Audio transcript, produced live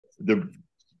The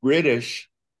British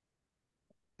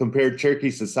compared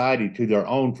Cherokee society to their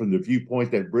own from the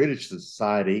viewpoint that British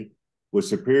society was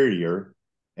superior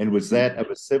and was that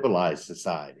of a civilized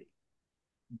society.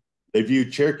 They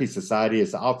viewed Cherokee society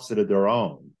as the opposite of their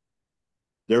own.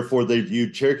 Therefore, they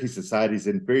viewed Cherokee society as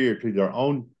inferior to their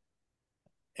own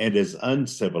and as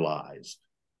uncivilized.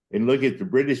 And look at the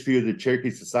British view of the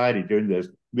Cherokee society during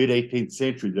the mid-18th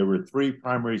century, there were three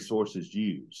primary sources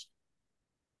used.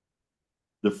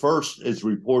 The first is a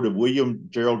report of William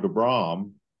Gerald de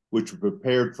Brom, which was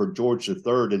prepared for George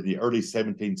III in the early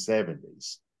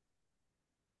 1770s.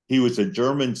 He was a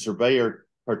German surveyor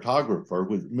cartographer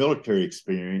with military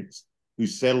experience who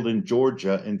settled in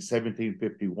Georgia in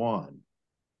 1751.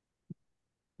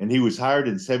 And he was hired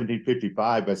in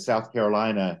 1755 by South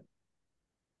Carolina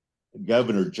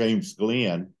Governor James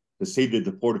Glenn to see to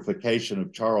the fortification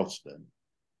of Charleston.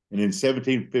 And in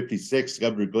 1756,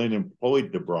 Governor Glenn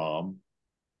employed de Brom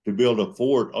to build a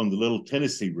fort on the Little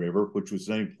Tennessee River, which was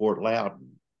named Fort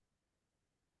Loudon.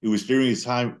 It was during his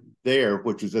time there,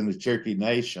 which was in the Cherokee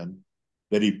Nation,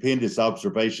 that he penned his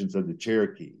observations of the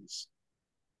Cherokees.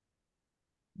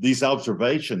 These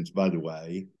observations, by the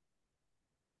way,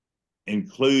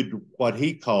 include what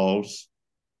he calls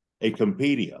a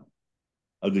compendium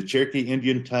of the Cherokee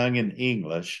Indian tongue and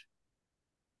English,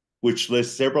 which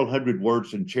lists several hundred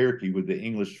words in Cherokee with the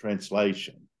English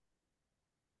translation.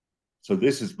 So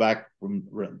this is back from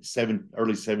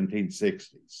early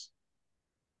 1760s.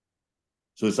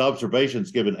 So his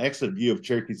observations give an excellent view of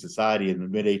Cherokee society in the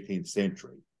mid-18th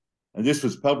century. And this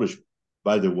was published,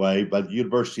 by the way, by the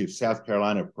University of South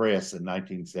Carolina Press in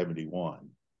 1971.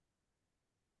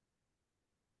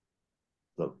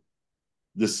 So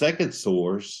the second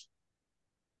source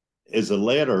is a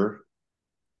letter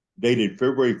dated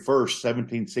February 1st,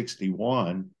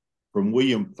 1761, from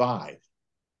William Fife,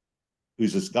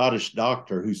 who's a Scottish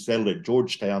doctor who settled at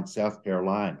Georgetown, South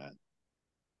Carolina.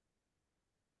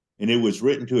 And it was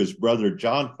written to his brother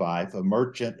John Fife, a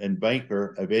merchant and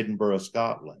banker of Edinburgh,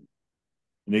 Scotland.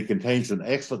 And it contains an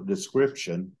excellent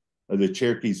description of the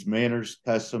Cherokees' manners,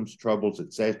 customs, troubles,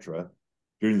 etc.,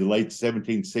 during the late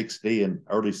 1760 and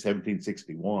early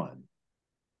 1761.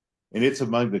 And it's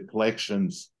among the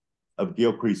collections of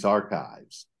Gilcrease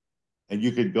archives. And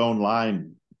you could go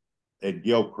online at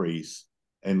Gilcrease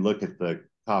and look at the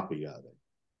copy of it.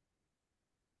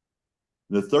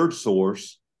 The third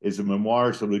source is the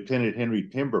memoirs of Lieutenant Henry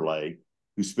Timberlake,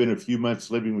 who spent a few months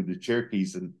living with the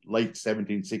Cherokees in late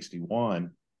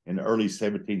 1761 and early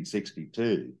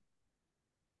 1762.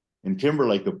 And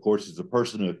Timberlake, of course, is the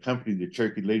person who accompanied the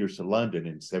Cherokee leaders to London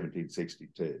in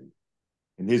 1762.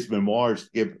 And his memoirs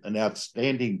give an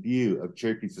outstanding view of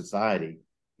Cherokee society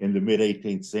in the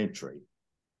mid-18th century.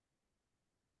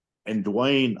 And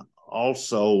Duane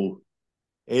also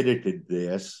edited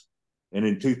this, and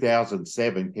in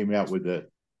 2007 came out with an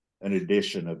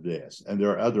edition of this. And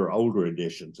there are other older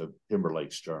editions of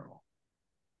Timberlake's journal.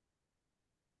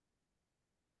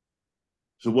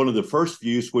 So one of the first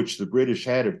views which the British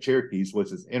had of Cherokees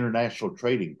was as international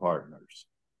trading partners.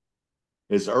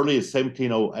 As early as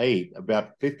 1708,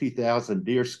 about 50,000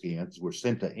 deerskins were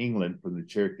sent to England from the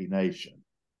Cherokee Nation.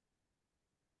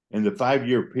 In the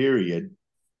 5-year period,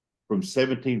 from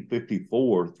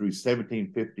 1754 through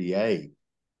 1758,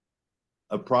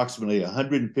 approximately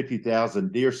 150,000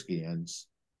 deerskins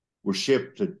were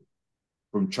shipped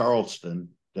from Charleston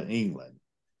to England.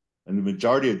 And the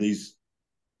majority of these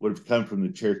would have come from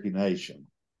the Cherokee Nation.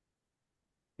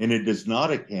 And it does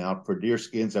not account for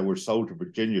deerskins that were sold to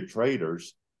Virginia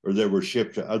traders or that were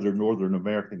shipped to other Northern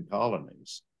American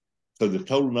colonies. So the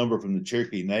total number from the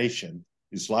Cherokee Nation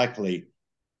is likely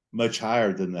much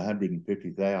higher than the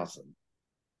 150,000.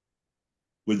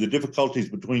 With the difficulties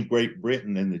between Great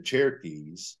Britain and the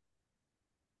Cherokees,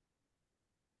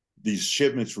 these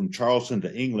shipments from Charleston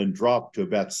to England dropped to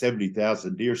about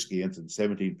 70,000 deerskins in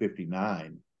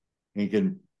 1759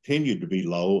 and continued to be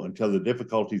low until the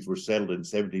difficulties were settled in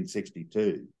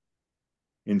 1762.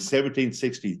 In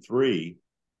 1763,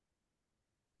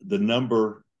 the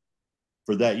number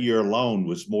for that year alone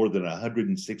was more than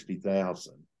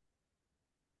 160,000.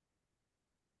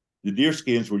 The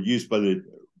deerskins were used by the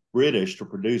British to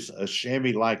produce a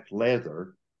chamois-like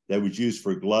leather that was used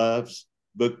for gloves,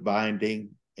 bookbinding,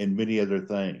 and many other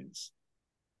things.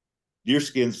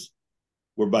 Deerskins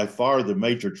were by far the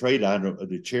major trade item of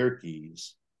the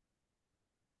Cherokees,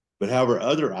 but however,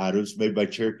 other items made by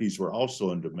Cherokees were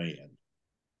also in demand.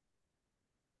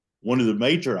 One of the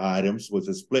major items was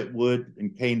the split wood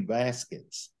and cane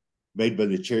baskets made by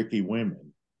the Cherokee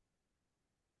women.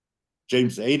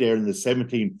 James Adair in the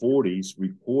 1740s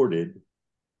reported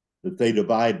that they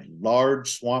divide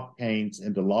large swamp canes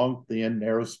into long, thin,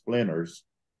 narrow splinters,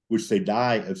 which they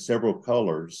dye of several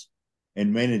colors,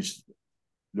 and manage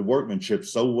the workmanship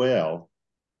so well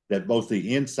that both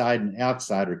the inside and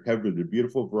outside are covered with a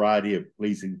beautiful variety of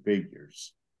pleasing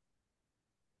figures.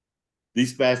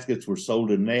 These baskets were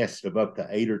sold in nests of up to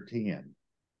 8 or 10.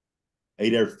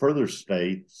 Adair further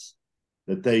states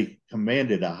that they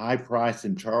commanded a high price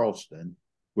in Charleston,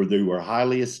 where they were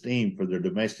highly esteemed for their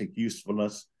domestic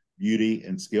usefulness, beauty,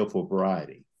 and skillful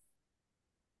variety.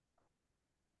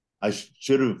 I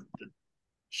should have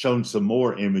shown some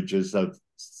more images of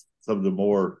some of the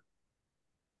more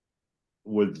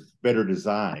with better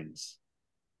designs.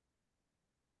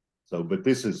 So, but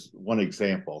this is one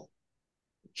example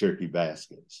of Cherokee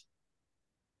baskets.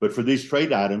 But for these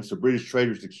trade items, the British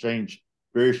traders exchanged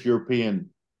various European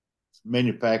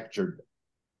manufactured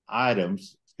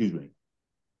items,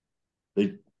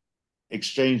 they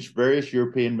exchanged various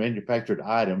European manufactured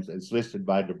items as listed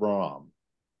by de Brom.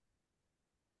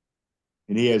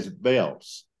 And he has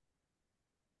belts,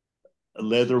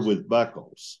 leather with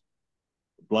buckles,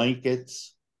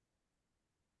 blankets,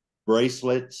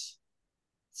 bracelets,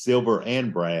 silver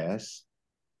and brass,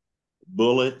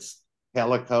 bullets,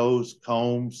 calicos,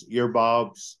 combs,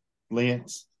 earbobs,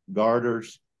 flints,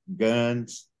 garters,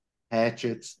 guns,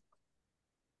 hatchets,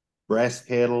 brass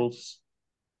kettles,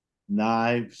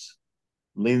 knives,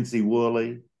 linsey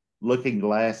woolly, looking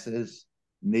glasses,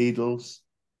 needles,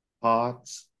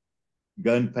 pots,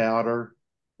 gunpowder,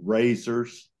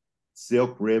 razors,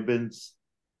 silk ribbons,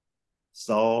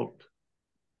 salt,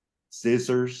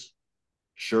 scissors,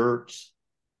 shirts,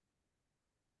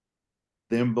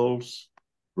 thimbles,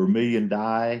 vermilion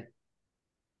dye,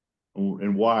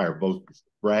 and wire, both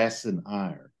brass and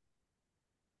iron.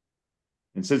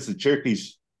 And since the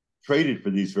Cherokees traded for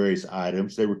these various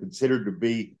items, they were considered to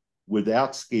be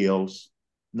without skills,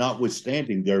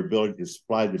 notwithstanding their ability to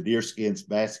supply the deerskins,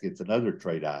 baskets, and other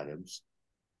trade items.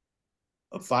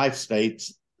 Of 5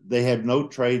 states, they have no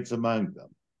trades among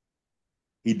them.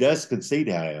 He does concede,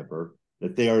 however,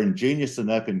 that they are ingenious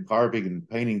enough in carving and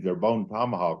painting their bone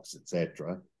tomahawks,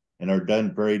 etc., and are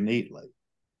done very neatly.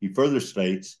 He further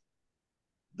states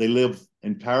they live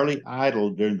entirely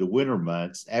idle during the winter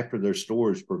months after their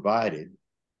store is provided.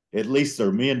 At least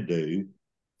their men do,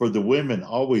 for the women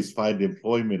always find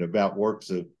employment about works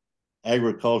of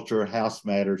agriculture, house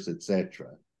matters, etc.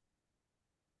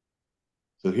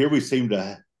 So here we seem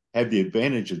to have the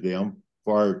advantage of them,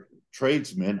 for our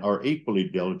tradesmen are equally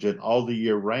diligent all the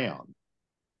year round.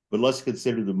 But let's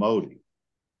consider the motive.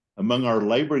 Among our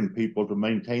laboring people to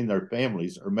maintain their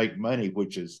families or make money,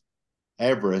 which is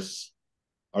avarice,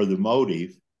 are the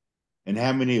motive, and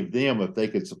how many of them, if they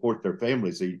could support their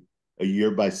families a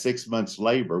year by 6 months'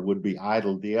 labor, would be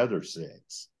idle the other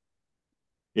 6?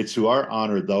 It's to our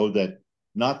honor, though, that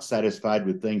not satisfied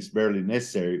with things barely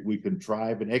necessary, we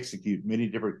contrive and execute many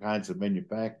different kinds of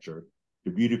manufacture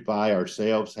to beautify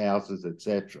ourselves, houses,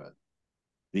 etc.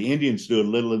 The Indians do a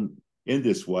little in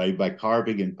this way by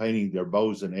carving and painting their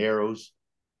bows and arrows,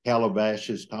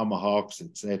 calabashes, tomahawks,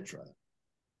 etc.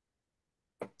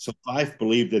 So Fife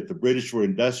believed that the British were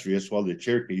industrious while the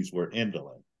Cherokees were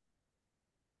indolent.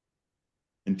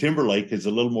 And Timberlake is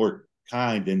a little more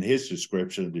kind in his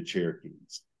description of the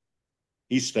Cherokees.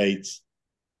 He states,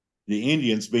 the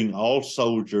Indians, being all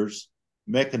soldiers,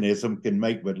 mechanism can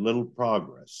make but little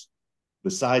progress.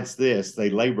 Besides this, they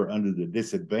labor under the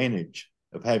disadvantage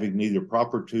of having neither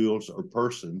proper tools or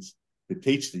persons to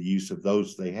teach the use of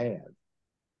those they have.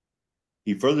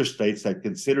 He further states that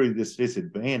considering this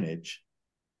disadvantage,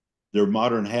 their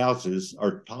modern houses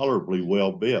are tolerably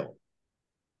well built.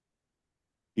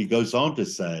 He goes on to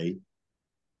say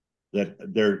that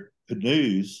their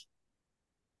canoes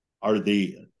are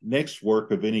the next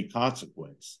work of any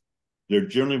consequence. They're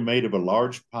generally made of a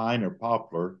large pine or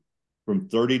poplar from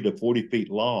 30 to 40 feet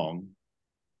long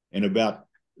and about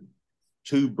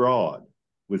 2 broad,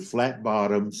 with flat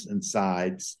bottoms and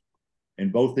sides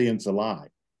and both ends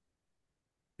alike.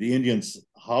 The Indians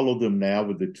hollow them now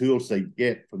with the tools they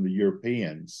get from the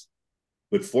Europeans,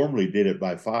 but formerly did it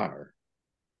by fire.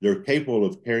 They're capable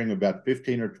of carrying about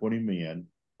 15 or 20 men,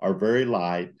 are very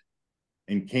light,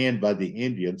 and can, by the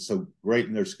Indians, so great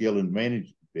in their skill in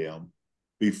managing them,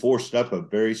 be forced up a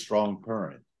very strong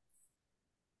current.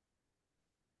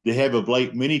 They have of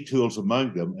late many tools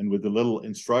among them, and with a little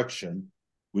instruction,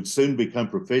 would soon become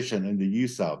proficient in the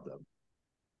use of them,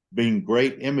 being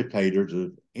great imitators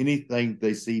of anything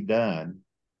they see done,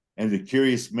 and the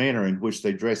curious manner in which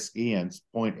they dress skins,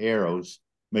 point arrows,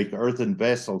 make earthen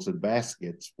vessels and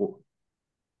baskets for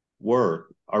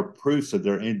work, are proofs of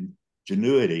their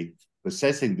ingenuity,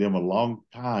 possessing them a long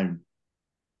time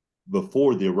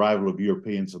before the arrival of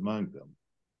Europeans among them.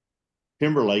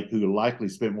 Timberlake, who likely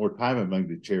spent more time among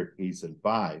the Cherokees than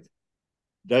Fife,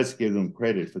 does give them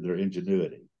credit for their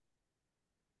ingenuity.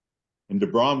 And de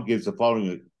Brom gives the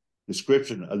following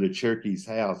description of the Cherokees'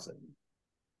 housing.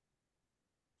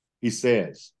 He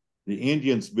says, the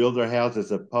Indians build their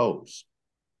houses of posts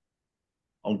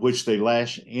on which they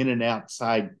lash in and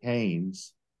outside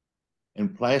canes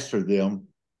and plaster them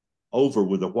over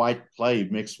with a white clay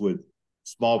mixed with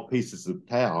small pieces of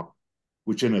talc,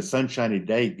 which in a sunshiny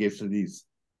day gives to these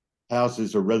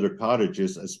houses, or rather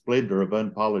cottages, a splendor of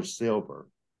unpolished silver.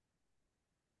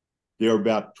 They are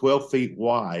about 12 feet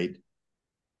wide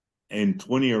and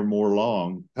 20 or more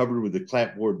long, covered with a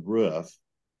clapboard roof,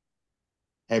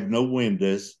 have no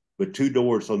windows, but two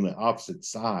doors on the opposite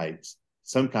sides,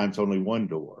 sometimes only one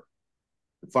door.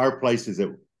 The fireplace is at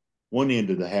one end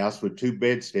of the house with two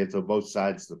bedsteads on both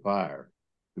sides of the fire.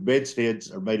 The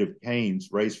bedsteads are made of canes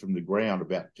raised from the ground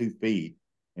about 2 feet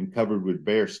and covered with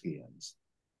bear skins.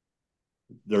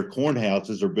 Their corn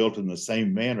houses are built in the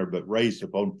same manner, but raised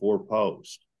upon 4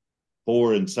 posts,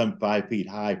 4 and some 5 feet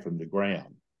high from the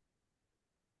ground.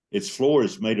 Its floor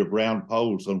is made of round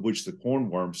poles on which the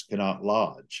cornworms cannot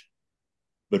lodge,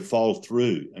 but fall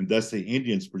through, and thus the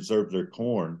Indians preserve their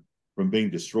corn from being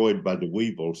destroyed by the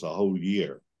weevils a whole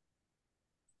year.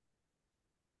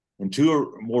 And 2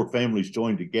 or more families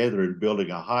join together in building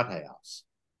a hothouse,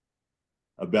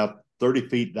 about 30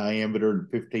 feet diameter and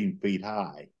 15 feet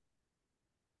high,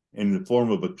 in the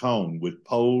form of a cone with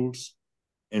poles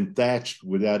and thatched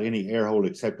without any air hole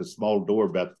except a small door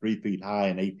about 3 feet high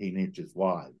and 18 inches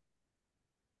wide.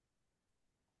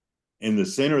 In the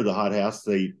center of the hothouse,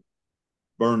 they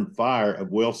burn fire of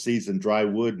well-seasoned dry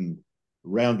wood, and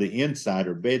around the inside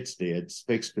are bedsteads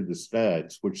fixed to the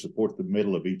studs, which support the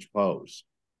middle of each post.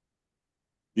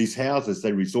 These houses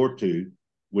they resort to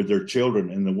with their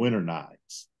children in the winter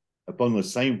nights. Upon the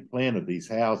same plan of these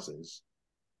houses,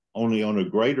 only on a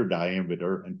greater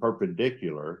diameter and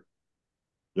perpendicular,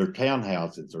 their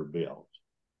townhouses are built,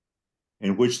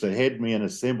 in which the headmen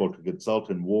assemble to consult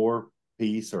in war,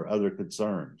 peace, or other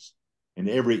concerns. And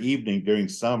every evening during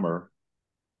summer,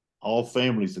 all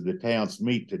families of the towns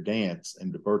meet to dance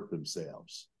and divert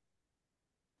themselves.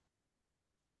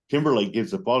 Timberlake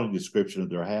gives the following description of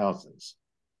their houses.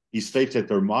 He states that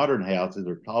their modern houses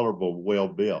are tolerably well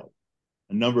built.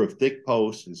 A number of thick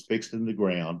posts is fixed in the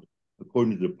ground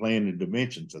according to the plan and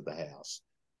dimensions of the house,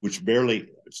 which rarely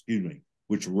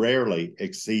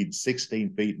exceeds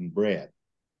 16 feet in breadth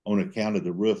on account of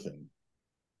the roofing,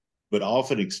 but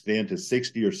often extend to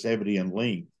 60 or 70 in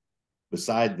length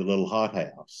beside the little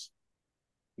hothouse.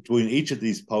 Between each of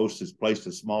these posts is placed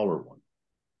a smaller one,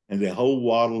 and the whole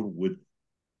wattled with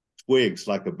twigs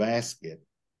like a basket,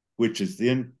 which is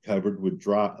then covered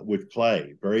with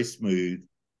clay, very smooth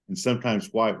and sometimes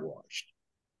whitewashed.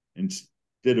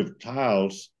 Instead of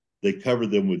tiles, they cover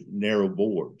them with narrow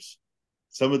boards.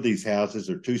 Some of these houses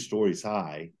are 2 stories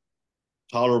high,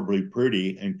 tolerably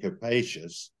pretty and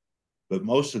capacious, but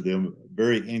most of them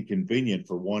very inconvenient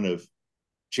for want of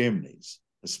chimneys,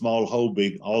 a small hole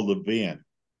being all the vent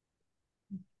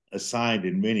assigned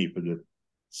in many for the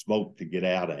smoke to get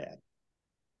out at.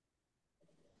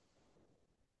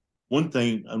 One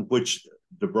thing on which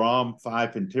de Brom,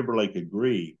 Fife, and Timberlake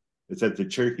agree is that the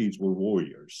Cherokees were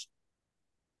warriors.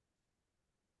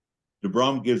 De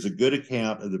Brom gives a good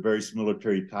account of the various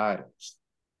military titles.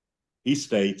 He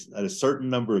states that a certain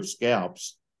number of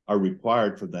scalps are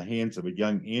required from the hands of a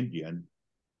young Indian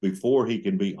before he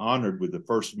can be honored with the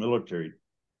first military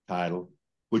title,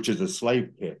 which is a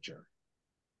slave catcher,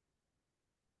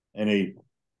 and a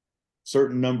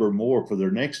certain number more for their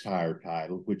next higher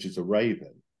title, which is a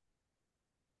raven.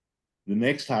 The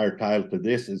next higher title to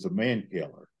this is a man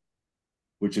killer,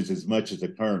 which is as much as a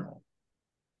colonel.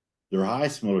 Their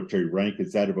highest military rank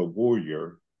is that of a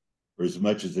warrior, or as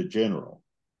much as a general.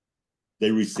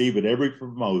 They receive at every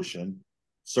promotion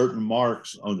certain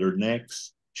marks on their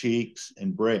necks, cheeks,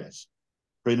 and breasts,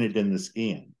 printed in the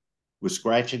skin, with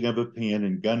scratching of a pen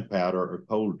and gunpowder or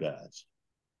coal dust.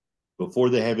 Before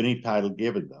they have any title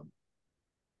given them,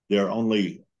 they are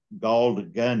only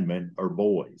galled gunmen or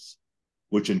boys,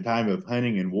 which in time of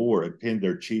hunting and war attend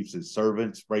their chiefs as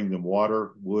servants, bring them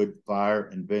water, wood, fire,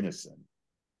 and venison.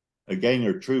 A gang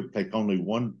or troop take only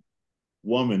one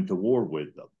woman to war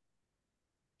with them.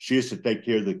 She is to take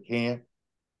care of the camp,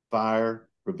 fire,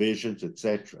 provisions,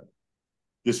 etc.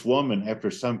 This woman, after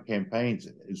some campaigns,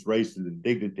 is raised to the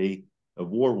dignity of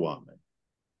war woman,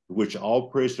 to which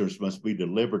all prisoners must be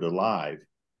delivered alive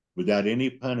without any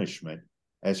punishment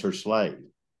as her slave,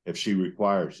 if she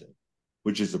requires it,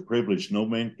 which is a privilege no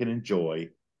man can enjoy,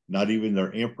 not even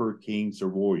their emperor, kings, or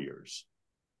warriors.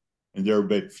 And there are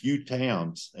but few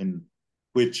towns in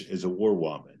which is a war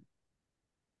woman.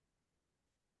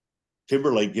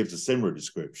 Timberlake gives a similar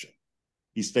description.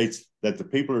 He states that the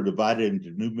people are divided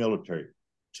into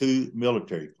two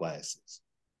military classes,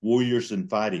 warriors and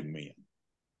fighting men,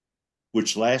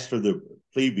 which last are the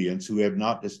plebeians who have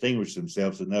not distinguished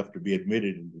themselves enough to be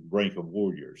admitted into the rank of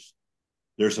warriors.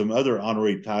 There are some other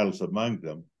honorary titles among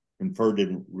them, conferred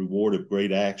in reward of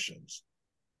great actions.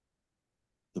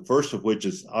 The first of which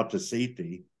is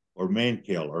Atasiti, or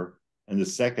man-killer, and the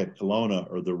second, Colonna,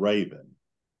 or the raven.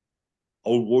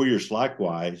 Old warriors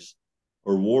likewise,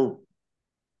 or war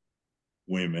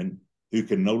women, who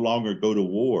can no longer go to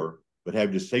war, but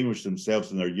have distinguished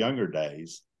themselves in their younger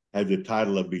days, have the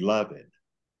title of beloved.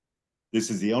 This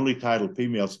is the only title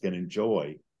females can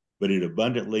enjoy, but it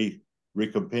abundantly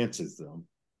recompenses them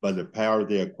by the power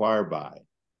they acquire by,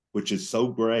 which is so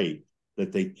great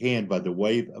that they can, by the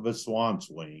wave of a swan's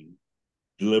wing,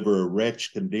 deliver a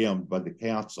wretch condemned by the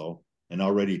council and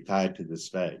already tied to the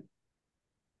stake.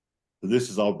 So this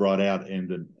is all brought out in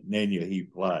the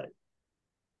Nanyahee play.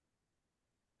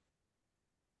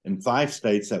 And Fife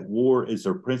states that war is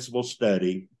their principal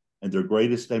study and their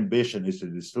greatest ambition is to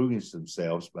distinguish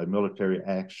themselves by military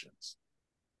actions.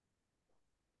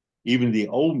 Even the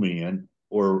old men,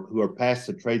 or who are past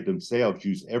the trade themselves,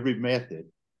 use every method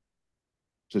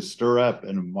to stir up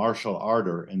a martial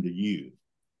ardor in the youth.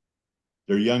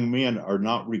 Their young men are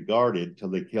not regarded till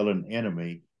they kill an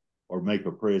enemy or make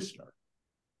a prisoner.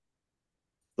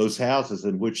 Those houses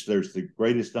in which there's the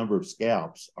greatest number of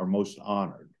scalps are most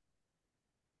honored.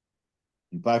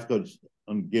 And Fife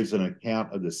gives an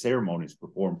account of the ceremonies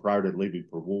performed prior to leaving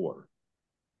for war.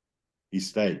 He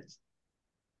states,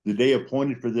 the day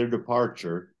appointed for their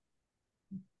departure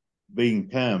being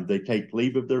come, they take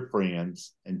leave of their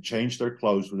friends and change their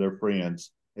clothes with their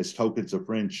friends as tokens of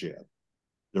friendship.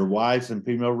 Their wives and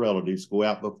female relatives go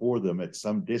out before them at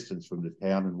some distance from the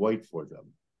town and wait for them.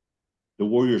 The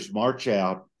warriors march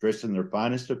out dressed in their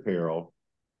finest apparel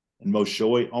and most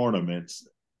showy ornaments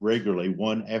regularly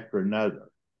one after another,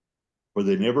 for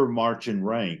they never march in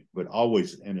rank, but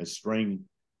always in a string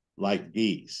like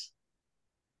geese.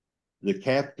 The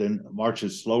captain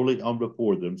marches slowly on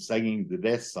before them, singing the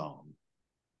death song,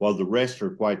 while the rest are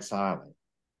quite silent.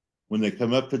 When they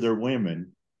come up to their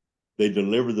women, they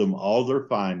deliver them all their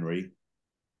finery,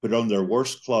 put on their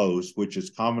worst clothes, which is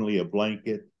commonly a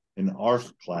blanket and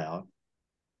arse clout,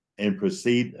 and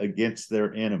proceed against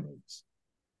their enemies.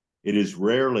 It is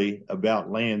rarely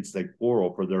about lands they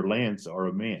quarrel, for their lands are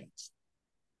immense,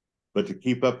 but to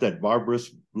keep up that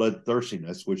barbarous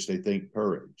bloodthirstiness which they think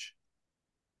courage.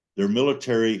 Their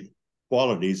military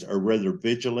qualities are rather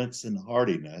vigilance and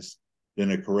hardiness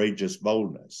than a courageous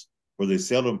boldness, for they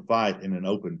seldom fight in an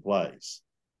open place.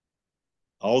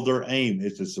 All their aim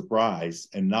is to surprise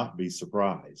and not be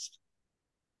surprised.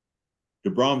 De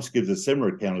Brahms gives a similar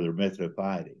account of their method of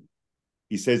fighting.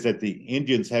 He says that the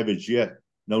Indians have as yet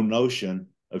no notion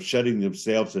of shutting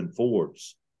themselves in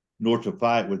forts, nor to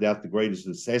fight without the greatest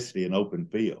necessity in open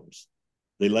fields.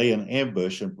 They lay an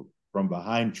ambush and from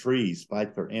behind trees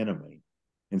fight their enemy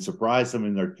and surprise them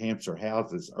in their camps or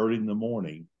houses early in the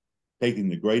morning, taking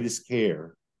the greatest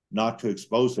care not to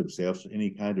expose themselves to any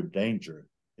kind of danger,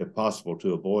 if possible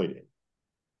to avoid it.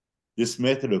 This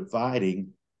method of fighting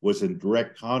was in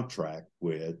direct contrast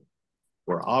with,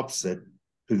 or opposite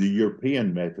to, the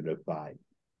European method of fighting.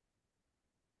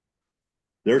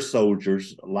 Their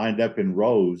soldiers lined up in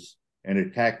rows and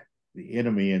attacked the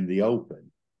enemy in the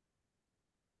open.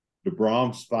 De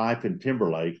Brahms, Fife, and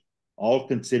Timberlake all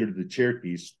considered the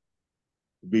Cherokees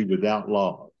to be without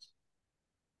laws.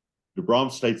 De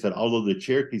Brahms states that although the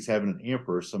Cherokees have an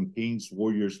emperor, some kings,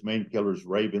 warriors, man-killers,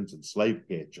 ravens, and slave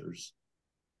catchers,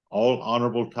 all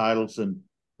honorable titles and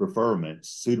preferments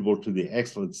suitable to the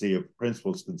excellency of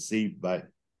principles conceived by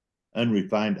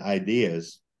unrefined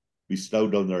ideas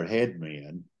bestowed on their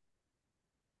headmen,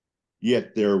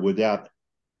 yet they're without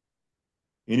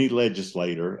any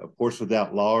legislator, of course,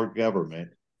 without law or government,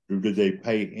 nor do they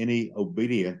pay any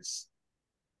obedience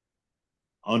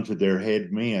unto their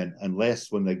head men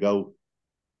unless when they go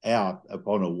out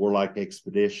upon a warlike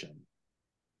expedition.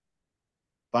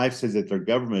 Fife says that their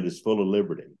government is full of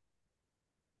liberty.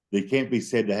 They can't be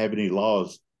said to have any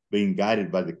laws being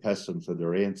guided by the customs of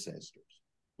their ancestors.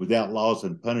 Without laws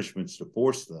and punishments to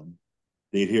force them,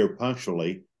 they adhere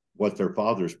punctually what their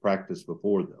fathers practiced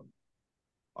before them.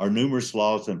 Our numerous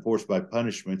laws enforced by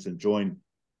punishments and joined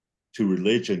to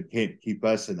religion can't keep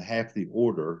us in half the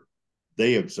order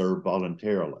they observe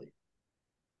voluntarily.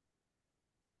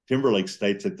 Timberlake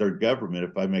states that their government,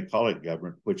 if I may call it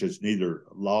government, which has neither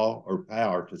law or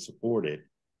power to support it,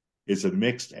 is a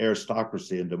mixed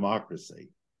aristocracy and democracy.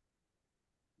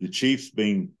 The chiefs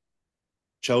being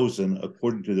chosen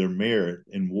according to their merit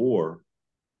in war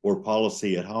or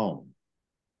policy at home.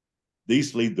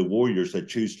 These lead the warriors that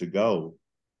choose to go,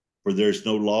 for there is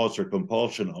no laws or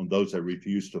compulsion on those that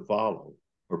refuse to follow,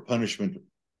 or punishment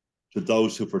to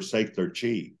those who forsake their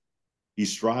chief. He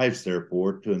strives,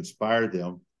 therefore, to inspire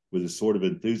them with a sort of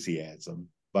enthusiasm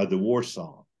by the war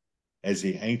song, as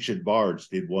the ancient bards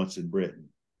did once in Britain.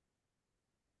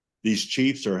 These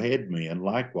chiefs or headmen,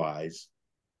 likewise,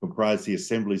 comprise the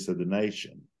assemblies of the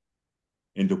nation,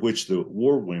 into which the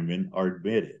war women are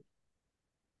admitted.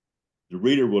 The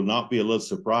reader will not be a little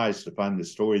surprised to find the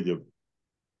story of the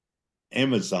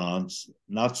Amazons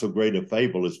not so great a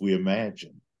fable as we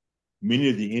imagine. Many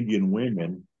of the Indian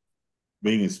women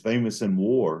being as famous in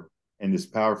war and as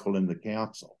powerful in the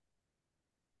council.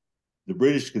 The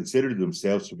British considered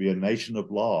themselves to be a nation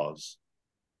of laws,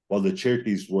 while the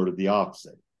Cherokees were the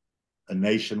opposite, a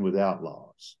nation without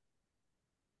laws.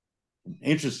 And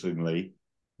interestingly,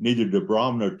 neither de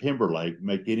Brom nor Timberlake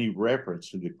make any reference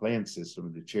to the clan system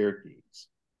of the Cherokees.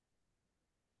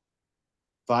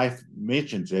 Fife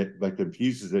mentions it, but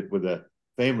confuses it with a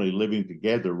family living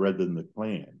together rather than the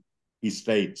clan. He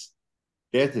states,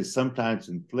 death is sometimes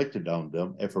inflicted on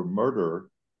them if a murderer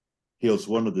kills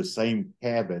one of the same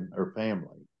cabin or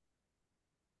family.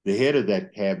 The head of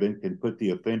that cabin can put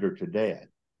the offender to death.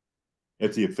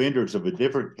 If the offender is of a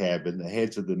different cabin, the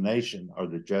heads of the nation are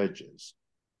the judges.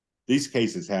 These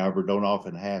cases, however, don't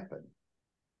often happen.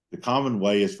 The common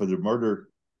way is for the murderer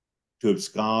to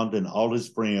abscond, and all his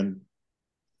friend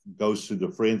goes to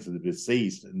the friends of the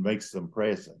deceased and makes some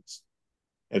presents.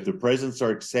 If the presents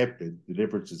are accepted, the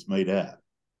difference is made up.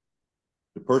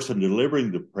 The person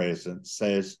delivering the present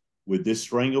says, with this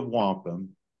string of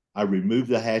wampum, I remove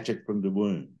the hatchet from the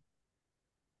wound.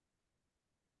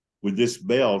 With this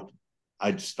belt,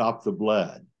 I'd stop the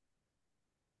blood,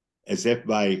 as if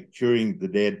by curing the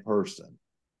dead person.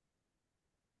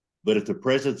 But if the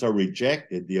presents are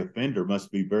rejected, the offender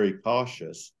must be very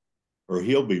cautious, or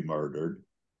he'll be murdered,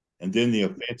 and then the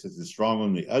offense is as strong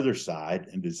on the other side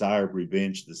and desire of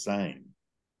revenge the same.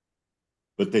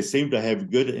 But they seem to have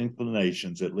good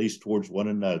inclinations, at least towards one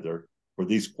another, for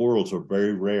these quarrels are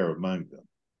very rare among them.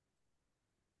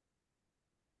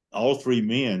 All three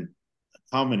men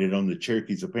commented on the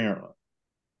Cherokees' apparent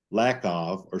lack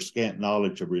of or scant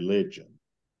knowledge of religion.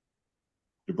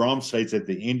 De Brom states that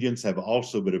the Indians have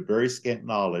also but a very scant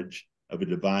knowledge of a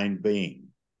divine being,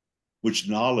 which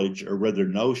knowledge, or rather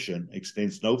notion,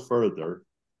 extends no further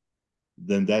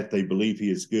than that they believe he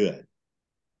is good,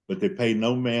 but they pay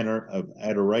no manner of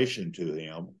adoration to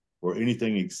him or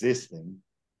anything existing,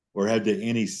 or have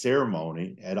any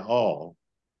ceremony at all,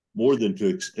 more than to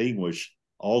extinguish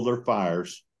all their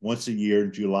fires once a year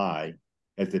in July,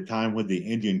 at the time when the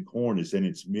Indian corn is in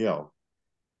its milk,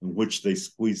 in which they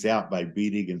squeeze out by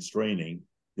beating and straining,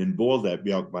 then boil that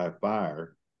milk by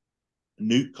fire,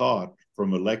 new caught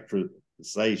from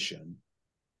electricization,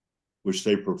 which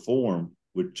they perform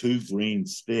with 2 green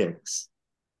sticks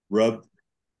rubbed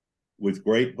with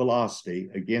great velocity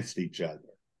against each other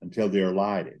until they are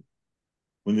lighted.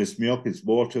 When this milk is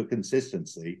boiled to a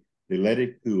consistency, they let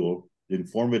it cool, then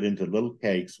form it into little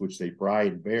cakes, which they fry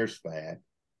in bear's fat,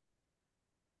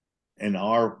 and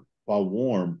are, while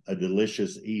warm, a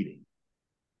delicious eating.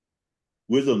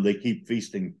 With them, they keep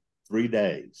feasting 3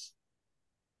 days.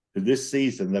 To this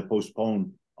season, they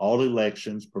postpone all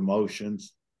elections,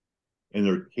 promotions, and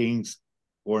their king's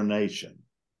coronation.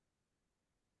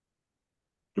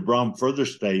 De Brom further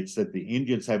states that the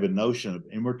Indians have a notion of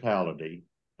immortality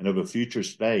and of a future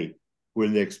state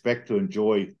when they expect to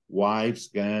enjoy wives,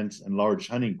 guns, and large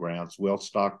hunting grounds well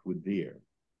stocked with deer.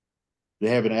 They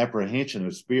have an apprehension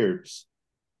of spirits.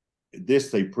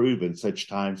 This they prove in such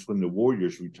times when the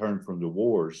warriors return from the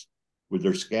wars with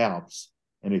their scalps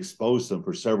and expose them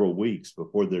for several weeks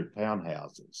before their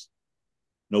townhouses.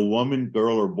 No woman,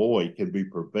 girl, or boy can be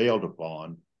prevailed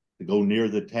upon to go near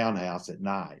the townhouse at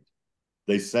night.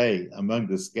 They say among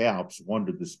the scalps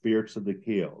wander the spirits of the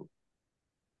killed.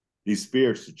 These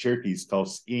spirits the Cherokees call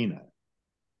Skeena,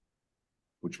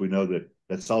 which we know that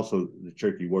that's also the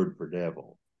Cherokee word for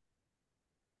devil.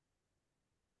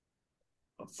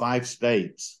 5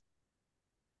 states,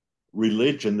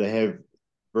 religion they have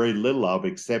very little of,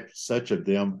 except such of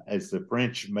them as the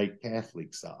French make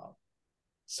Catholics of.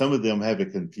 Some of them have a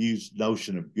confused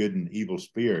notion of good and evil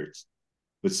spirits,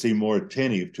 but seem more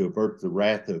attentive to avert the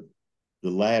wrath of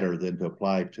the latter than to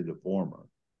apply it to the former.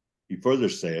 He further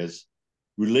says,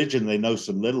 religion they know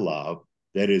so little of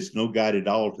that is no guide at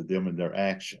all to them in their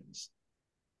actions.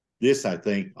 This, I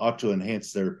think, ought to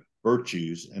enhance their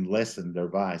virtues and lessen their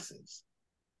vices.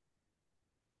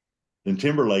 Then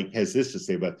Timberlake has this to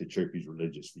say about the Cherokee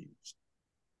religious views.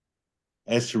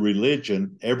 As to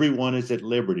religion, everyone is at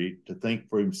liberty to think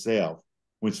for himself,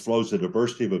 whence flows a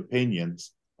diversity of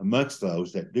opinions amongst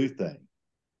those that do think,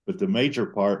 but the major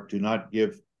part do not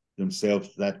give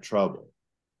themselves that trouble.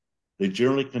 They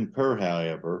generally concur,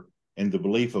 however, in the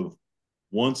belief of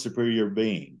one superior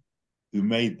being who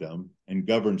made them and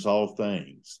governs all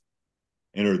things,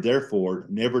 and are therefore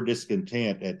never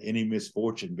discontent at any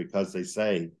misfortune, because they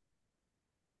say,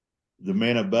 the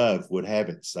man above would have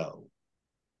it so.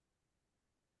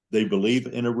 They believe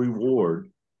in a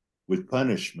reward with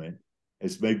punishment,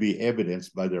 as may be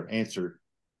evidenced by their answer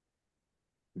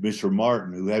to Mr.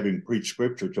 Martin, who, having preached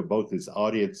scripture to both his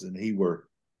audience and he were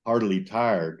heartily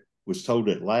tired, was told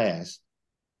at last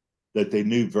that they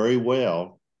knew very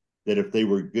well that if they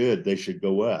were good, they should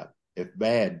go up, if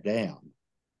bad, down,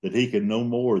 that he could no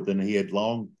more than he had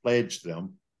long pledged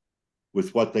them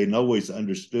with what they always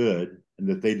understood, and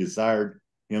that they desired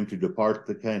him to depart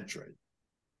the country.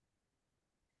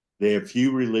 They have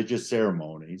few religious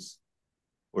ceremonies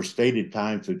or stated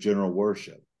times of general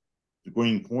worship. The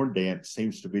green corn dance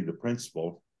seems to be the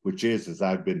principal, which is, as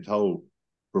I've been told,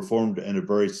 performed in a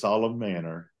very solemn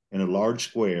manner in a large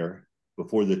square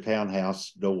before the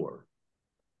townhouse door.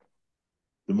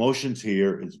 The motions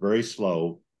here is very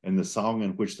slow, and the song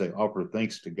in which they offer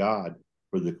thanks to God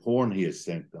for the corn he has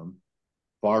sent them,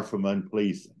 far from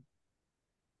unpleasing.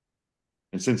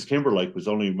 And since Timberlake was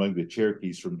only among the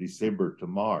Cherokees from December to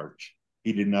March,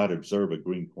 he did not observe a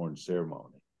green corn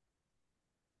ceremony.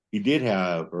 He did,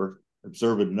 however,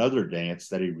 observe another dance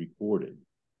that he recorded.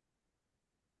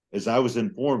 As I was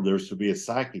informed, there was to be a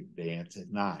psychic dance at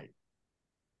night.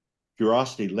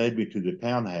 Curiosity led me to the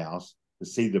townhouse to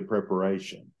see the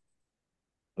preparation.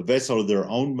 A vessel of their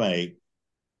own make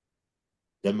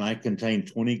that might contain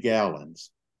 20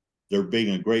 gallons, there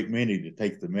being a great many to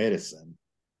take the medicine,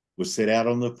 was set out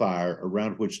on the fire,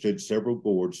 around which stood several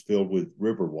gourds filled with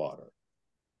river water,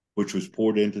 which was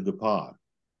poured into the pot.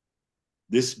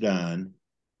 This done,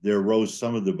 there arose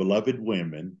some of the beloved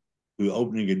women, who,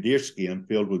 opening a deerskin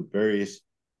filled with various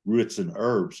roots and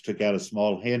herbs, took out a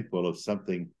small handful of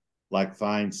something like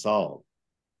fine salt,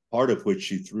 part of which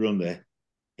she threw on the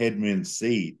headman's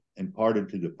seat and part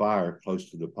into the fire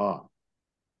close to the pot.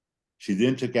 She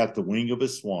then took out the wing of a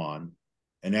swan,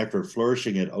 and after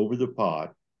flourishing it over the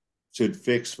pot, stood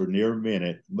fixed for near a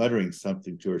minute, muttering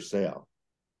something to herself.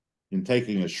 Then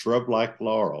taking a shrub-like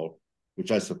laurel,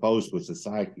 which I suppose was the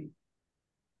psyche,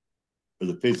 or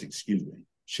the physic,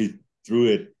 she threw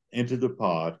it into the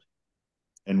pot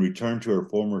and returned to her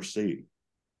former seat.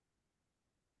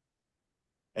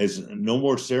 As no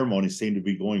more ceremony seemed to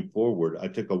be going forward, I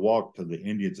took a walk till the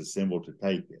Indians assembled to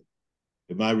take it.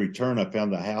 At my return, I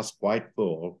found the house quite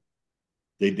full.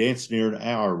 They danced near an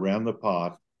hour round the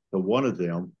pot, till one of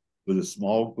them, with a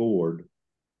small gourd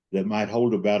that might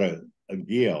hold about a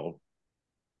gill,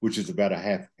 which is about a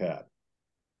half cup,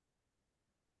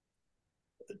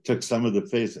 took some of the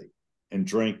physic and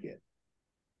drank it,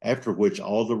 after which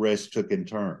all the rest took in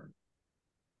turn.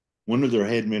 One of their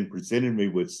headmen presented me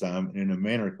with some, and in a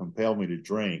manner compelled me to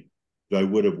drink, though I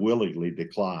would have willingly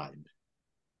declined.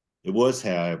 It was,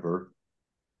 however,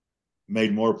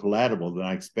 made more palatable than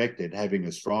I expected, having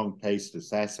a strong taste of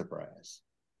sassafras.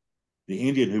 The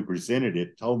Indian who presented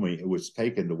it told me it was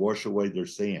taken to wash away their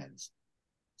sins,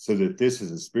 so that this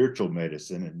is a spiritual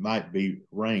medicine and might be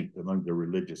ranked among the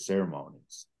religious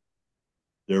ceremonies.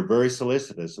 They're very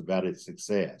solicitous about its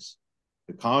success.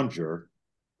 The conjure,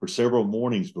 for several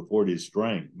mornings before it is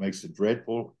drank, makes a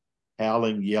dreadful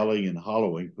howling, yelling, and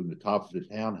hollowing from the top of the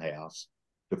townhouse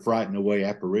to frighten away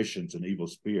apparitions and evil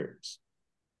spirits.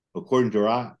 According to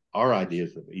our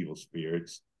ideas of evil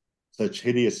spirits, such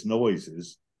hideous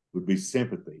noises would be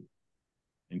sympathy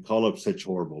and call up such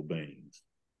horrible beings.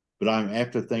 But I'm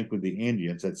apt to think with the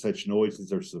Indians that such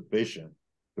noises are sufficient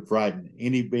to frighten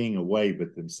any being away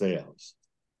but themselves.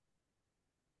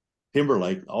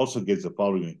 Timberlake also gives the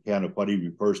following account of what he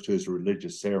refers to as a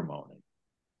religious ceremony.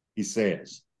 He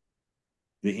says,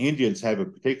 the Indians have a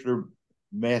particular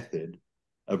method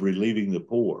of relieving the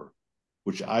poor,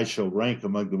 which I shall rank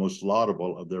among the most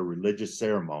laudable of their religious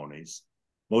ceremonies,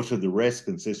 most of the rest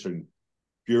consisting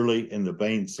purely in the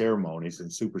vain ceremonies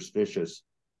and superstitious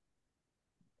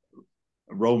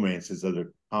romances of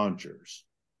their conjurers.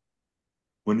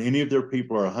 When any of their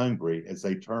people are hungry, as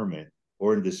they term it,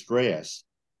 or in distress,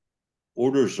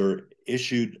 orders are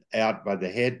issued out by the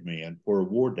headmen for a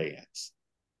war dance,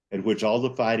 at which all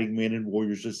the fighting men and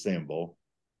warriors assemble,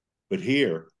 But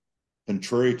here,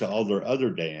 contrary to all their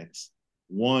other dance,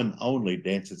 one only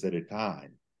dances at a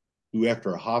time, who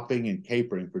after hopping and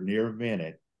capering for near a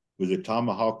minute, with a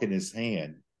tomahawk in his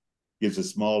hand, gives a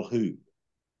small hoot,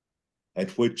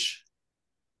 at which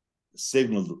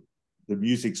signal the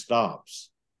music stops,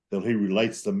 till he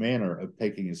relates the manner of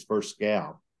taking his first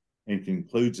scalp, and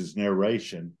concludes his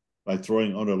narration by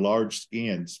throwing on a large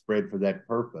skin spread for that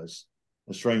purpose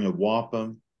a string of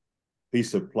wampum,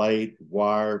 piece of plate,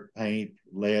 wire, paint,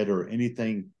 lead, or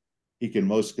anything he can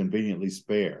most conveniently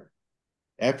spare.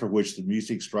 After which the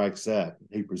music strikes up,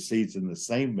 he proceeds in the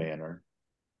same manner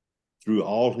through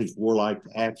all his warlike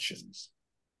actions.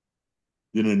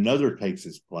 Then another takes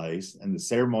his place, and the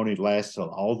ceremony lasts till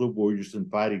all the warriors and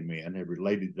fighting men have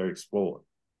related their exploit.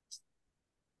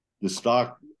 The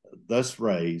stock thus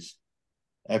raised,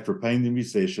 after paying the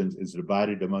musicians, is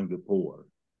divided among the poor.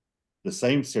 The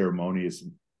same ceremony is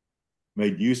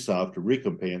made use of to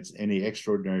recompense any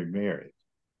extraordinary merit.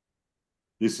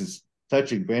 This is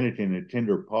touching vanity in a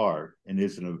tender part, and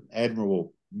is an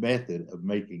admirable method of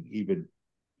making even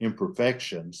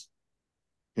imperfections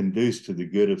conduce to the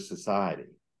good of society.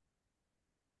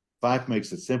 Fife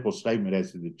makes a simple statement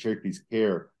as to the Cherokees'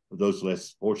 care of those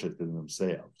less fortunate than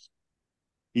themselves.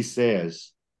 He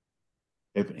says,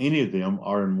 if any of them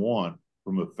are in want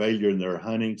from a failure in their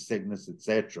hunting, sickness,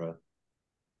 etc.,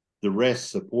 the rest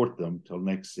support them till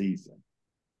next season.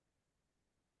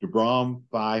 DeBrom,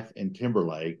 Fife, and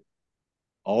Timberlake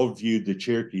all viewed the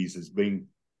Cherokees as being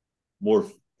more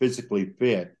physically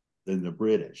fit than the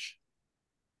British.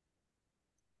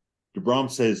 DeBrom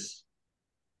says,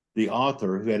 the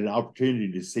author, who had an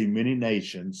opportunity to see many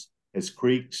nations as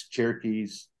Creeks,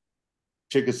 Cherokees,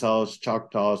 Chickasaws,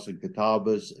 Choctaws, and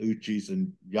Catawbas, Uchis,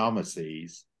 and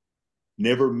Yamasees,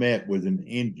 never met with an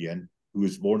Indian who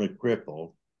was born a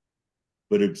cripple,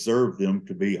 but observed them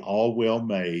to be all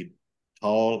well-made,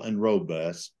 tall and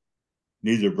robust,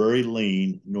 neither very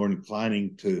lean nor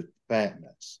inclining to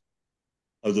fatness.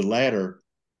 Of the latter,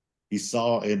 he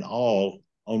saw in all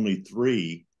only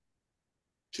three,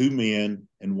 2 men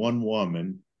and 1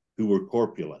 woman, who were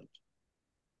corpulent.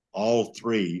 All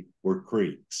 3 were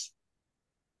Creeks.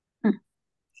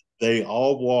 They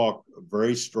all walked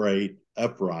very straight,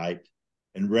 upright,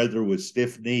 and rather with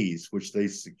stiff knees, which they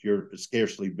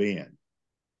scarcely bend.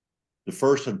 The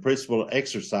first and principal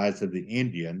exercise of the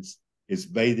Indians is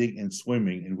bathing and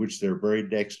swimming, in which they're very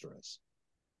dexterous.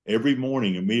 Every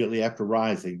morning, immediately after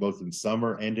rising, both in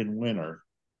summer and in winter,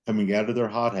 coming out of their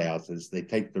hothouses, they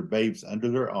take their babes under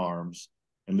their arms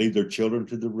and lead their children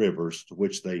to the rivers, to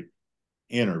which they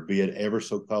enter, be it ever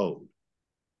so cold.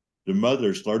 The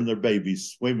mothers learn their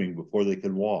babies swimming before they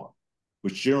can walk,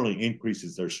 which generally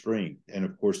increases their strength and,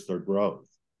 of course, their growth.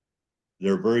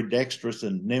 They're very dexterous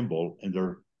and nimble in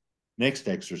their next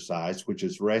exercise, which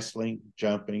is wrestling,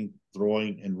 jumping,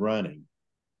 throwing, and running,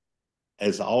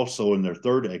 as also in their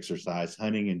third exercise,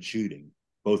 hunting and shooting,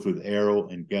 both with arrow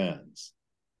and guns.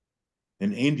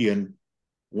 An Indian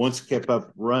once kept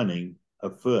up running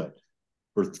afoot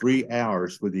for 3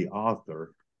 hours with the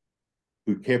author,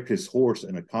 who kept his horse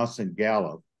in a constant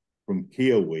gallop from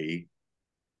Keowee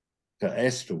to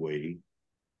Estawee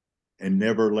and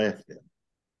never left him.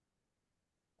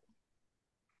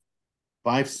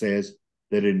 Fife says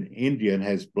that an Indian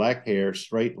has black hair,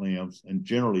 straight limbs, and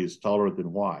generally is taller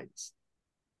than whites.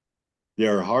 They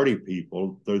are hardy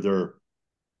people, though their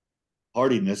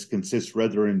hardiness consists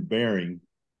rather in bearing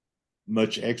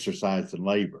much exercise and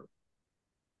labor.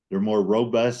 They're more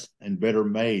robust and better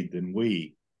made than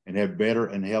we, and have better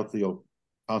and healthier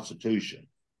constitution.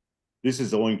 This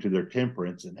is owing to their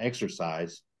temperance and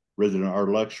exercise rather than our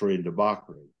luxury and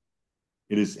debauchery.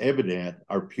 It is evident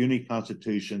our puny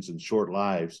constitutions and short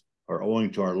lives are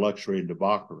owing to our luxury and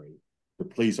debauchery. To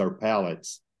please our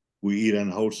palates, we eat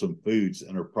unwholesome foods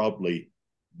and are probably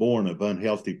born of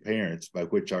unhealthy parents, by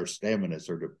which our staminas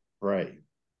are depraved.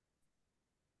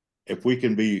 If we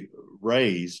can be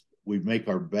raised, we make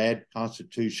our bad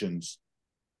constitutions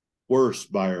worse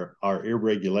by our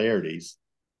irregularities,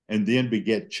 and then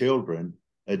beget children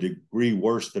a degree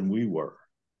worse than we were.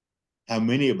 How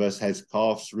many of us has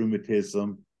coughs,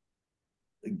 rheumatism,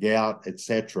 gout,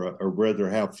 etc., or rather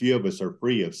how few of us are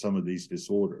free of some of these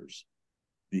disorders?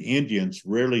 The Indians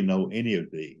rarely know any of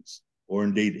these, or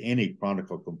indeed any chronic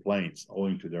complaints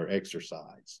owing to their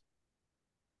exercise.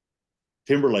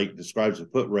 Timberlake describes a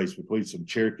foot race between some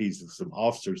Cherokees and some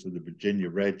officers of the Virginia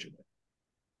Regiment.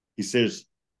 He says,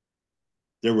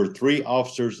 there were 3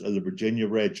 officers of the Virginia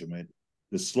Regiment,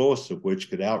 the slowest of which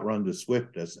could outrun the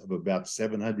swiftest of about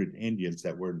 700 Indians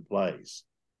that were in place.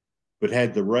 But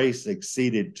had the race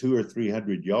exceeded 200 or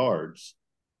 300 yards,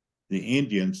 The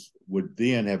Indians would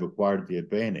then have acquired the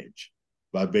advantage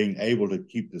by being able to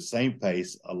keep the same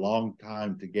pace a long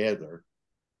time together,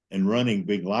 and running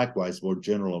being likewise more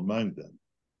general among them,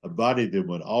 a body that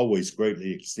would always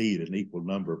greatly exceed an equal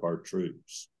number of our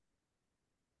troops.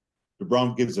 De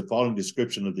Brom gives the following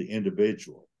description of the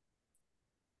individual.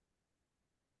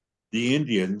 The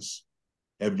Indians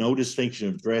have no distinction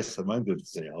of dress among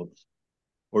themselves,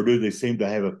 or do they seem to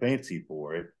have a fancy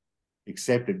for it,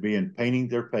 except it be in painting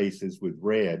their faces with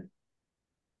red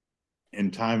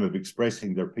in time of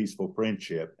expressing their peaceful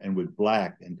friendship, and with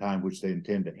black in time which they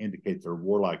intend to indicate their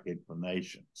warlike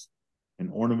inclinations,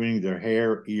 and ornamenting their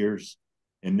hair, ears,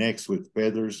 and necks with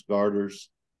feathers, garters,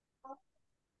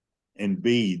 and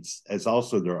beads, as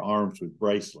also their arms with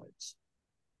bracelets.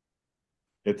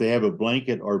 If they have a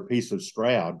blanket or a piece of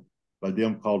stroud, by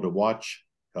them called a watch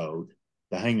coat,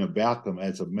 to hang about them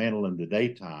as a mantle in the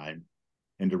daytime,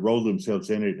 and to roll themselves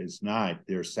in it as night,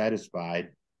 they are satisfied,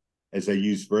 as they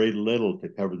use very little to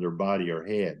cover their body or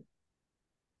head,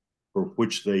 for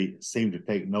which they seem to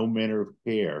take no manner of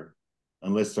care,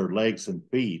 unless their legs and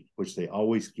feet, which they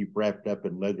always keep wrapped up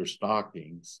in leather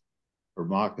stockings or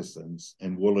moccasins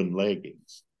and woolen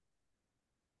leggings.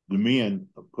 The men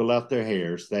pull out their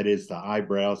hairs, that is, the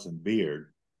eyebrows and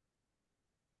beard,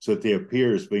 so that they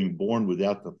appear as being born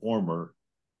without the former,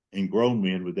 and grown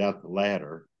men without the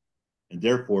latter, and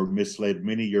therefore misled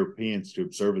many Europeans to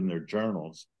observe in their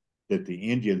journals that the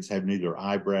Indians have neither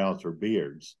eyebrows or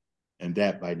beards, and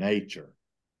that by nature,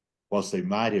 whilst they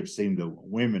might have seemed the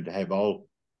women to have all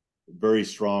very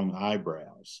strong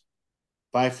eyebrows.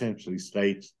 Fife simply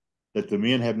states that the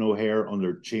men have no hair on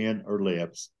their chin or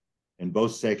lips, and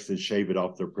both sexes shave it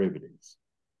off their privities.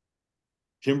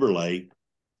 Timberlake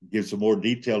gives a more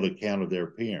detailed account of their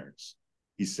appearance.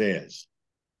 He says,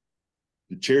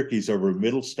 the Cherokees are of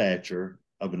middle stature,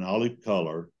 of an olive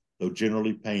color, though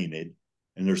generally painted,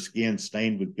 and their skin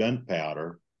stained with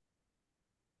gunpowder,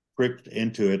 pricked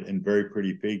into it in very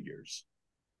pretty figures.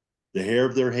 The hair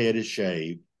of their head is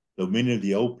shaved, though many of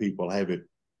the old people have it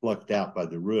plucked out by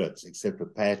the roots, except a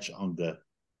patch on the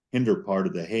hinder part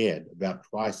of the head, about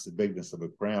twice the bigness of a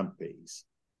crown piece,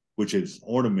 which is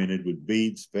ornamented with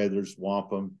beads, feathers,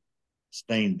 wampum,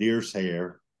 stained deer's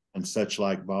hair, and such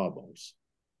like baubles.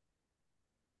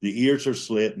 The ears are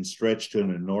slit and stretched to an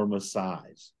enormous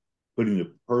size, putting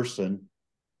the person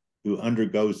who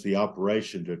undergoes the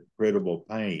operation to incredible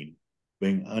pain,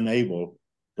 being unable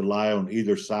to lie on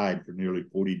either side for nearly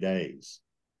 40 days.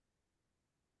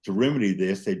 To remedy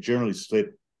this, they generally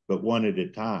slit but one at a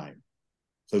time.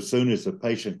 So soon as the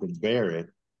patient can bear it,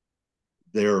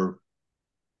 they're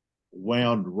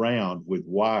wound round with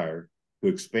wire to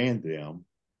expand them,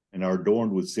 and are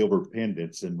adorned with silver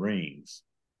pendants and rings,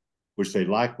 which they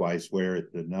likewise wear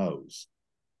at the nose.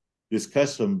 This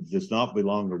custom does not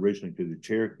belong originally to the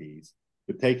Cherokees,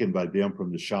 but taken by them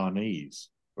from the Shawnees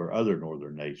or other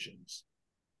northern nations.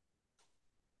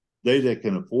 They that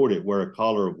can afford it wear a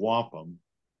collar of wampum,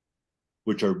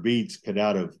 which are beads cut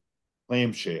out of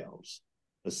clamshells,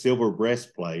 a silver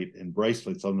breastplate, and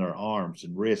bracelets on their arms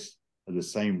and wrists of the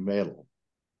same metal,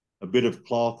 a bit of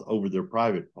cloth over their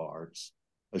private parts,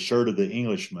 a shirt of the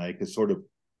English make, a sort of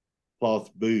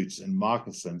cloth boots, and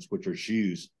moccasins, which are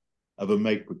shoes of a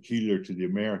make peculiar to the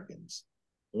Americans,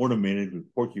 ornamented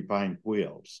with porcupine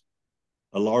quills.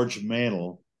 A large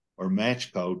mantle or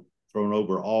match coat thrown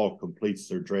over all completes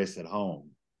their dress at home.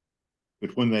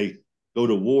 But when they go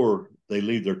to war, they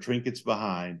leave their trinkets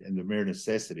behind, and the mere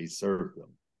necessities serve them.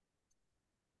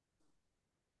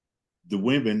 The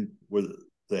women with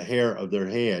the hair of their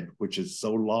head, which is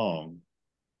so long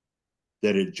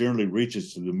that it generally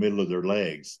reaches to the middle of their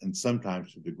legs and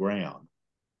sometimes to the ground,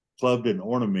 clubbed and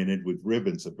ornamented with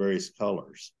ribbons of various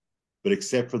colors, but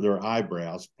except for their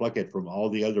eyebrows, pluck it from all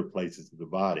the other places of the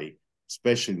body,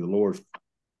 especially the lower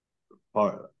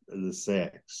part of the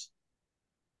sex.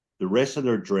 The rest of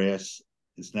their dress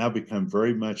has now become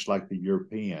very much like the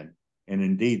European, and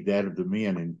indeed that of the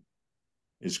men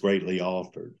is greatly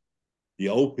altered. The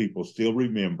old people still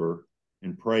remember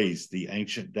and praise the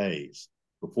ancient days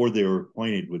before they were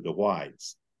acquainted with the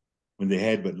whites, when they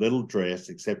had but little dress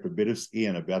except a bit of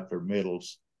skin about their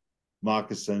middles,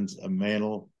 moccasins, a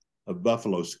mantle of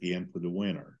buffalo skin for the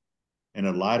winter, and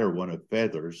a lighter one of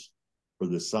feathers for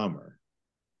the summer.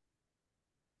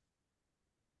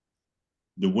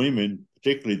 The women,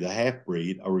 particularly the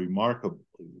half-breed, are remarkably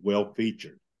well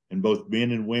featured, and both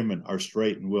men and women are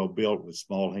straight and well built with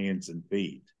small hands and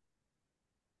feet.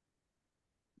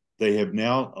 They have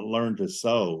now learned to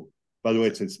sew. By the way,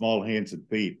 it said small hands and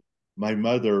feet. My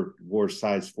mother wore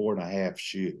size 4.5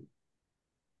 shoe.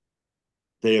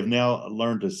 They have now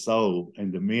learned to sew,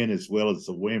 and the men as well as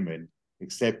the women,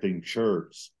 excepting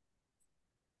shirts,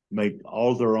 make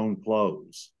all their own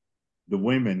clothes. The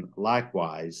women,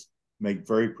 likewise, make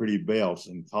very pretty belts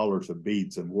and collars of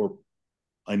beads and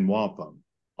wampum,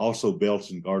 also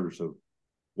belts and garters of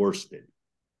worsted.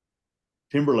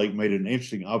 Timberlake made an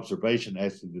interesting observation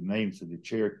as to the names of the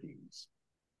Cherokees.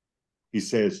 He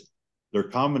says, their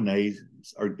common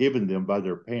names are given them by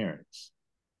their parents,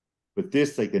 but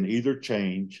this they can either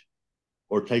change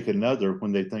or take another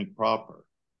when they think proper,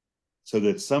 so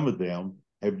that some of them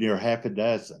have near half a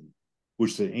dozen,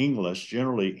 which the English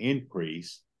generally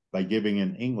increase by giving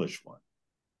an English one,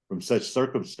 from such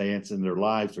circumstance in their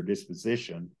lives or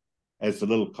disposition as the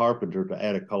little carpenter to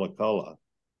Attacullaculla,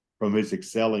 from his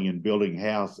excelling in building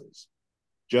houses,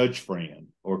 Judge Friend,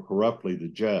 or corruptly the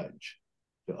judge,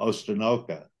 to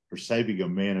Ostanoka, for saving a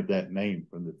man of that name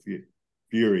from the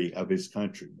fury of his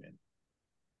countrymen,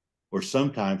 or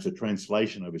sometimes a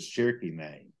translation of his Cherokee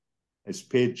name as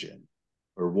Pigeon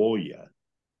or Woya,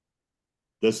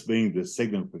 thus being the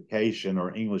signification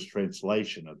or English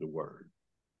translation of the word.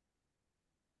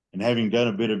 And having done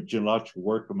a bit of genealogical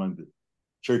work among the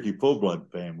Cherokee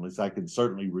full-blood families, I can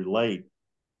certainly relate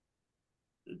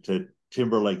to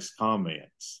Timberlake's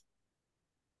comments.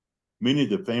 Many of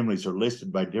the families are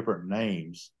listed by different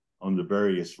names on the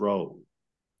various rolls.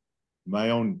 My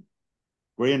own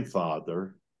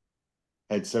grandfather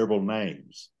had several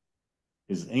names.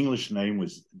 His English name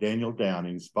was Daniel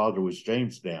Downing. His father was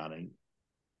James Downing,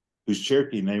 whose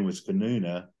Cherokee name was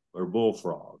Canuna or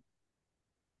Bullfrog.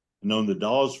 And on the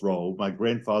Dawes roll, my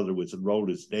grandfather was enrolled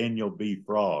as Daniel B.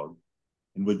 Frog,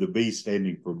 and with the B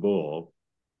standing for bull,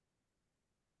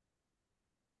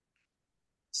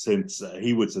 since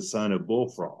he was the son of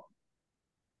Bullfrog.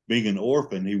 Being an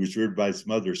orphan, he was reared by his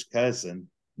mother's cousin,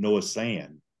 Noah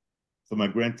Sand. So my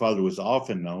grandfather was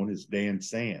often known as Dan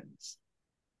Sands.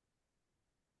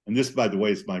 And this, by the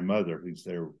way, is my mother who's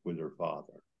there with her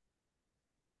father.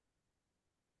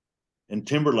 And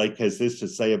Timberlake has this to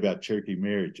say about Cherokee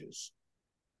marriages.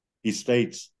 He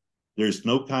states, there's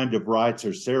no kind of rites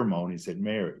or ceremonies in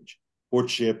marriage,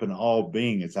 courtship and all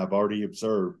being, as I've already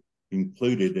observed,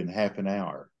 concluded in half an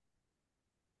hour,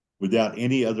 without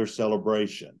any other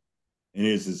celebration, and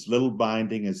is as little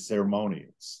binding as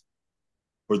ceremonious.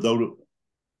 For though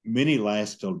many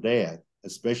last till death,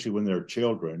 especially when they're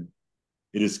children,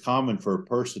 it is common for a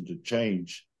person to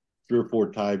change 3 or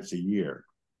 4 times a year.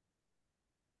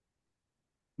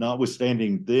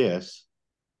 Notwithstanding this,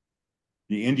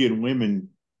 the Indian women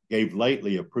gave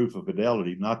lately a proof of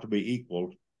fidelity not to be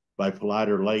equaled by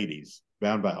politer ladies,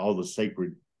 bound by all the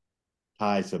sacred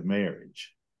ties of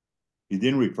marriage. He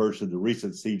then refers to the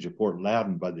recent siege of Fort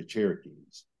Loudon by the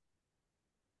Cherokees.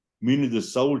 Many of the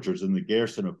soldiers in the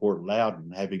garrison of Fort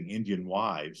Loudon having Indian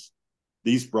wives,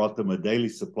 these brought them a daily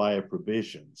supply of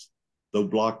provisions, though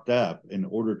blocked up in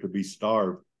order to be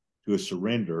starved to a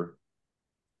surrender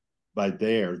by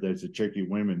there's the Cherokee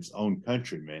women's own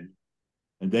countrymen,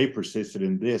 and they persisted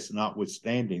in this,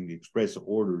 notwithstanding the express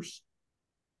orders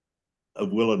of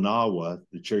Willanawa,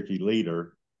 the Cherokee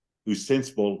leader, who,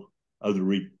 sensible of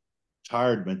the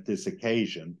retirement this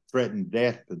occasion, threatened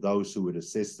death to those who would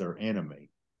assist their enemy.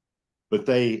 But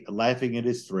they, laughing at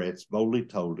his threats, boldly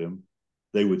told him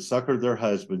they would succor their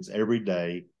husbands every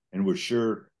day and were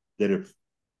sure that if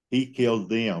he killed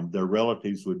them, their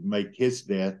relatives would make his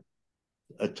death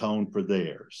atone for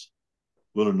theirs.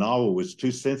 Willanawa was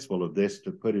too sensible of this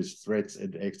to put his threats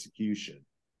into execution.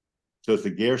 So the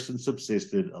garrison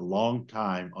subsisted a long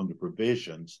time on the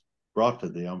provisions brought to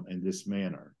them in this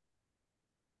manner.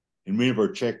 And many of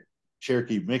our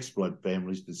Cherokee mixed blood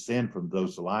families descend from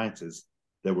those alliances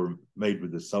that were made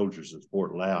with the soldiers at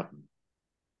Fort Loudon.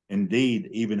 Indeed,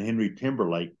 even Henry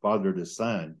Timberlake fathered a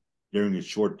son during his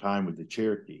short time with the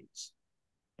Cherokees.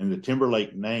 And the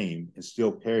Timberlake name is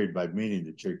still carried by many in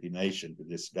the Cherokee Nation to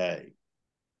this day.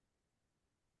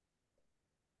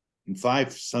 And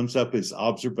Fife sums up his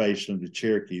observation of the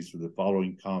Cherokees with the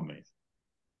following comment.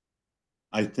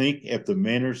 I think if the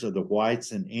manners of the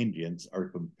whites and Indians are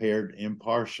compared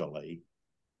impartially,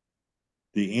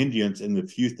 the Indians, in the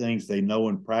few things they know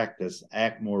and practice,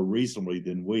 act more reasonably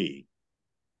than we.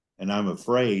 And I'm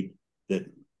afraid that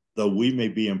though we may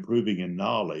be improving in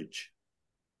knowledge,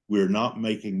 we're not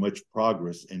making much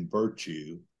progress in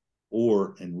virtue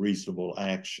or in reasonable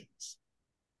actions.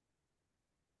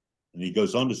 And he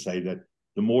goes on to say that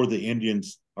the more the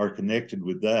Indians are connected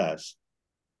with us,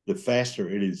 the faster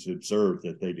it is observed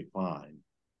that they decline.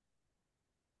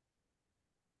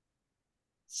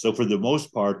 So for the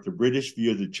most part, the British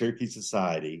view of the Cherokee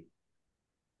society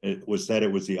was that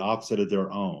it was the opposite of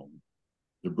their own.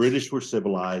 The British were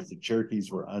civilized, the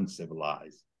Cherokees were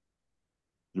uncivilized.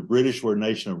 The British were a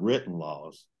nation of written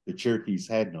laws, the Cherokees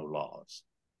had no laws.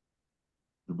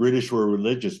 The British were a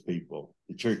religious people,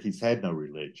 the Cherokees had no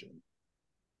religion.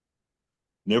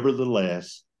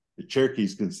 Nevertheless, the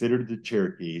Cherokees considered the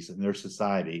Cherokees and their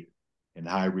society in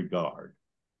high regard,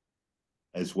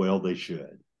 as well they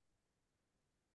should.